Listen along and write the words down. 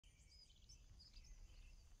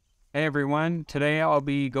Hey everyone, today I'll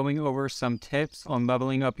be going over some tips on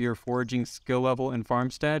leveling up your foraging skill level in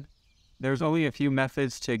Farmstead. There's only a few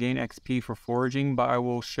methods to gain XP for foraging, but I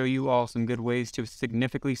will show you all some good ways to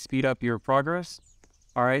significantly speed up your progress.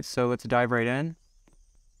 Alright, so let's dive right in.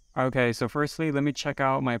 Okay, so firstly, let me check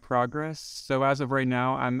out my progress. So as of right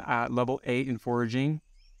now, I'm at level 8 in foraging.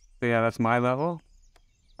 So yeah, that's my level.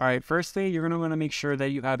 Alright, firstly, you're going to want to make sure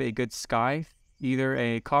that you have a good scythe, either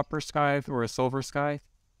a copper scythe or a silver scythe.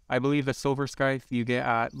 I believe the silver scythe you get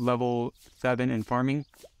at level 7 in farming.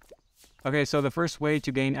 Okay, so the first way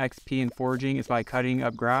to gain XP in foraging is by cutting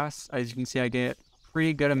up grass. As you can see, I get a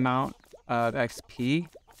pretty good amount of XP,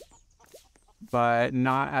 but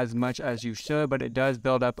not as much as you should, but it does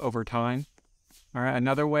build up over time. Alright,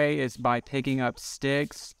 another way is by picking up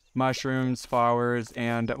sticks, mushrooms, flowers,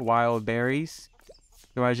 and wild berries.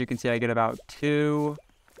 So as you can see, I get about 2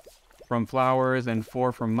 from flowers and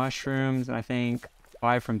 4 from mushrooms, and I think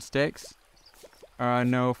 5 from sticks.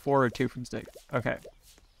 No, 4 or 2 from sticks. Okay.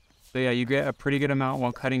 So yeah, you get a pretty good amount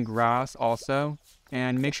while cutting grass also.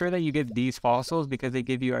 And make sure that you get these fossils because they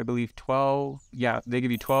give you, I believe, 12. Yeah, they give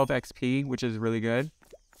you 12 XP, which is really good.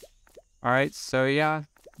 Alright, so yeah,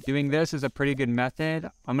 doing this is a pretty good method.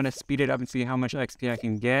 I'm going to speed it up and see how much XP I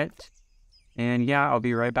can get. And yeah, I'll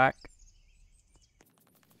be right back.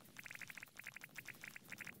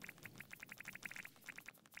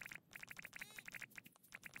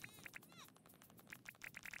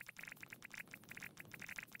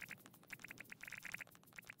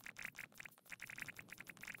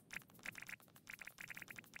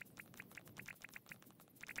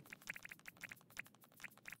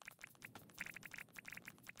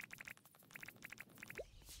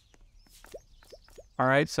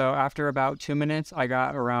 Alright, so after about 2 minutes, I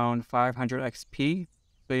got around 500 XP.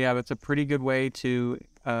 So yeah, that's a pretty good way to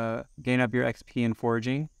gain up your XP in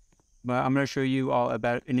foraging. But I'm going to show you all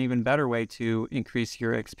about an even better way to increase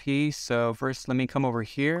your XP. So first, let me come over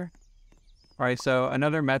here. Alright, so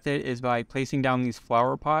another method is by placing down these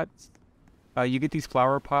flower pots. You get these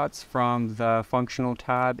flower pots from the functional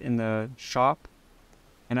tab in the shop.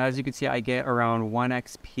 And as you can see, I get around 1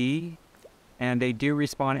 XP. And they do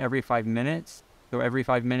respawn every 5 minutes. So every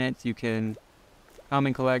 5 minutes you can come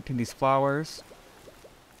and collect these flowers.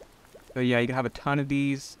 So yeah, you can have a ton of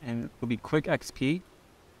these and it'll be quick XP.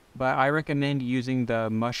 But I recommend using the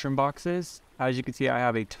mushroom boxes. As you can see, I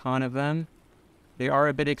have a ton of them. They are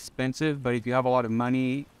a bit expensive, but if you have a lot of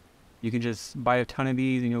money, you can just buy a ton of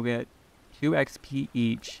these and you'll get 2 XP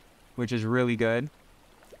each, which is really good.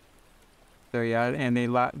 So yeah, and they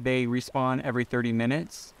respawn every 30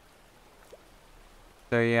 minutes.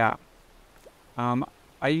 So yeah.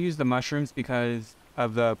 I use the mushrooms because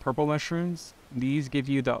of the purple mushrooms. These give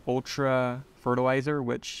you the ultra fertilizer,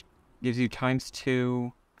 which gives you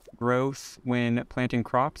 ×2 growth when planting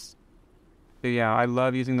crops. So yeah, I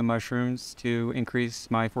love using the mushrooms to increase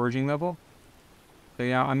my foraging level. So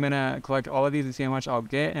yeah, I'm gonna collect all of these and see how much I'll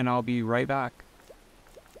get, and I'll be right back.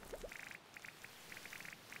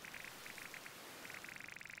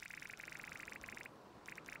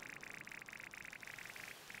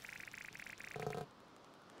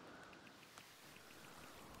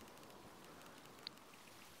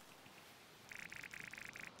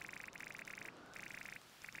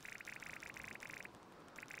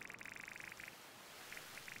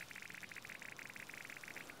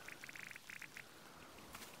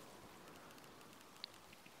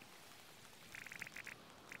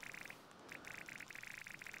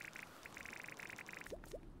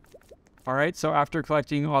 Alright, so after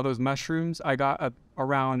collecting all those mushrooms, I got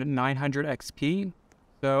around 900 XP.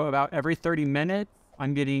 So about every 30 minutes,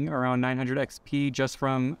 I'm getting around 900 XP just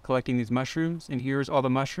from collecting these mushrooms. And here's all the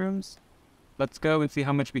mushrooms. Let's go and see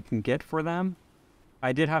how much we can get for them.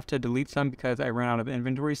 I did have to delete some because I ran out of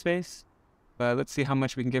inventory space. But let's see how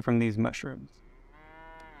much we can get from these mushrooms.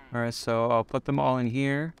 Alright, so I'll put them all in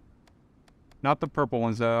here. Not the purple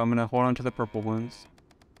ones though, I'm going to hold on to the purple ones.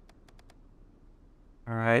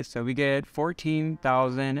 Alright, so we get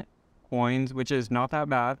 14,000 coins, which is not that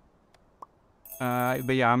bad.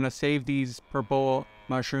 But yeah, I'm going to save these purple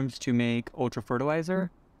mushrooms to make ultra fertilizer.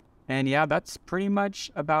 And yeah, that's pretty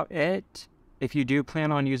much about it. If you do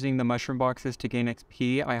plan on using the mushroom boxes to gain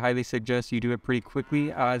XP, I highly suggest you do it pretty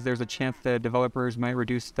quickly, as there's a chance that developers might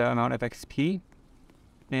reduce the amount of XP.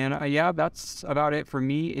 And yeah, that's about it for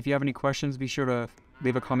me. If you have any questions, be sure to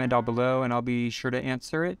leave a comment down below and I'll be sure to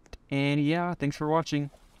answer it. And yeah, thanks for watching.